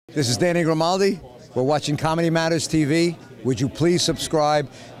This is Danny Grimaldi. We're watching Comedy Matters TV. Would you please subscribe?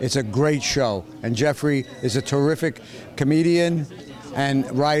 It's a great show. And Jeffrey is a terrific comedian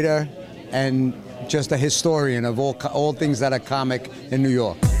and writer and just a historian of all things that are comic in New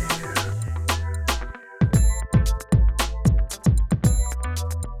York.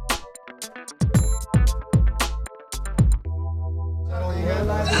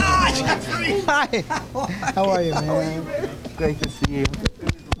 Hi. How are you, man? Great to see you.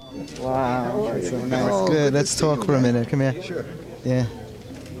 Wow. So nice. Good. Let's talk for a minute. Come here. Sure. Yeah.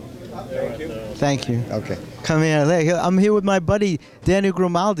 Thank you. Okay. Come here. I'm here with my buddy, Danny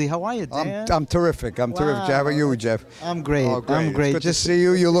Grimaldi. How are you, Dan? I'm terrific. I'm terrific. How are you, Jeff? I'm great. Oh, great. I'm great. It's good to see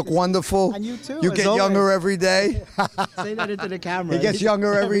you. You look wonderful. And you too. You get younger every day. Say that into the camera. He gets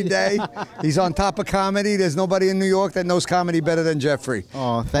younger every day. He's on top of comedy. There's nobody in New York that knows comedy better than Jeffrey.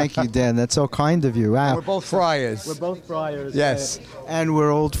 Oh, thank you, Dan. That's so kind of you. Wow. We're both friars. We're both friars. Yes. And we're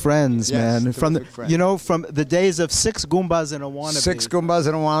old friends, Yes, man. From friends. from the days of Six Goombas and a Wannabe. Six Goombas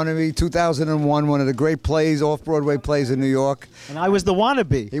and a Wannabe, 2001, one of the great plays, off-Broadway plays in New York. And I was the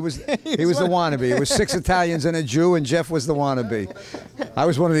wannabe. He was the wannabe. It was 6 Italians and a Jew, and Jeff was the wannabe. I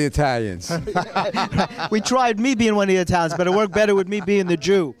was one of the Italians. We tried me being one of the Italians, but it worked better with me being the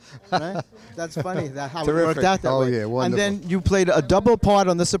Jew. Right? That's funny. That's how Terrific. It worked out that way. Yeah, wonderful. And then you played a double part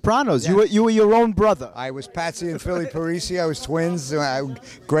on The Sopranos. Yes. You were your own brother. I was Patsy and Philly Parisi. I was twins.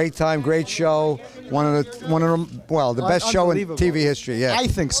 Great time, great show. One of the best show in TV history. Yeah, I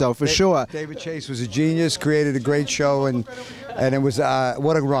think so for sure. David Chase was a genius. Created a great show, and it was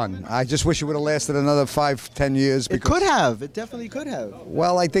what a run. I just wish it would have lasted another 5-10 years. It could have. It definitely could have.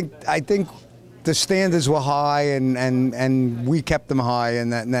 Well, I think the standards were high, and we kept them high,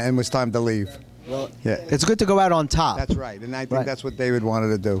 and it was time to leave. Well, yeah, it's good to go out on top. That's right, and I think that's what David wanted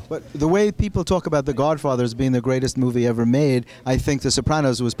to do. But the way people talk about The Godfather as being the greatest movie ever made, I think The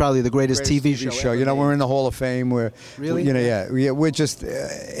Sopranos was probably the greatest TV show. You know, we're in the Hall of Fame. Really? You know, yeah. We're just.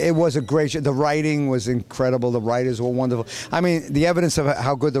 It was a great show. The writing was incredible. The writers were wonderful. I mean, the evidence of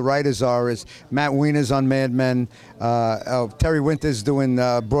how good the writers are is Matt Weiner's on Mad Men, Terry Winter's doing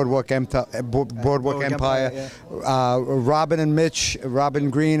Boardwalk Empire, Yeah. Robin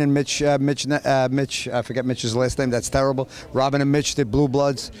Green and Mitch, I forget Mitch's last name, that's terrible. Robin and Mitch did Blue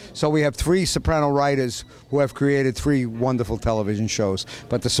Bloods. So we have 3 Soprano writers who have created 3 wonderful television shows.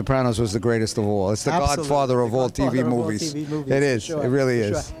 But The Sopranos was the greatest of all. It's the godfather of all TV movies. It is. Sure. It really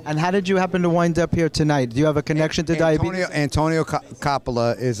is. Sure. And how did you happen to wind up here tonight? Do you have a connection to diabetes? Antonio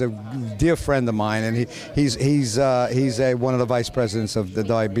Coppola is a dear friend of mine, and he's one of the vice presidents of the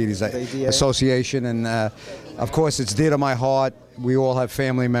Diabetes Association. And of course, it's dear to my heart. We all have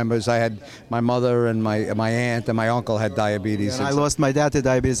family members. I had my mother and my aunt and my uncle had diabetes. And I lost my dad to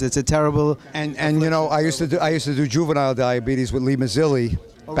diabetes. It's a terrible. And you know, I used to do juvenile diabetes with Lee Mazzilli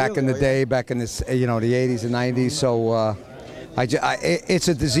back in the day, back in the 80s and 90s. So it's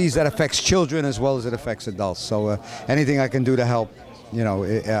a disease that affects children as well as it affects adults. So anything I can do to help,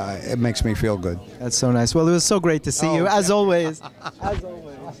 it makes me feel good. That's so nice. Well, it was so great to see you, as always. As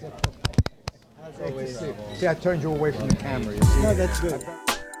always. See, I turned you away from the camera. You see? No, that's good.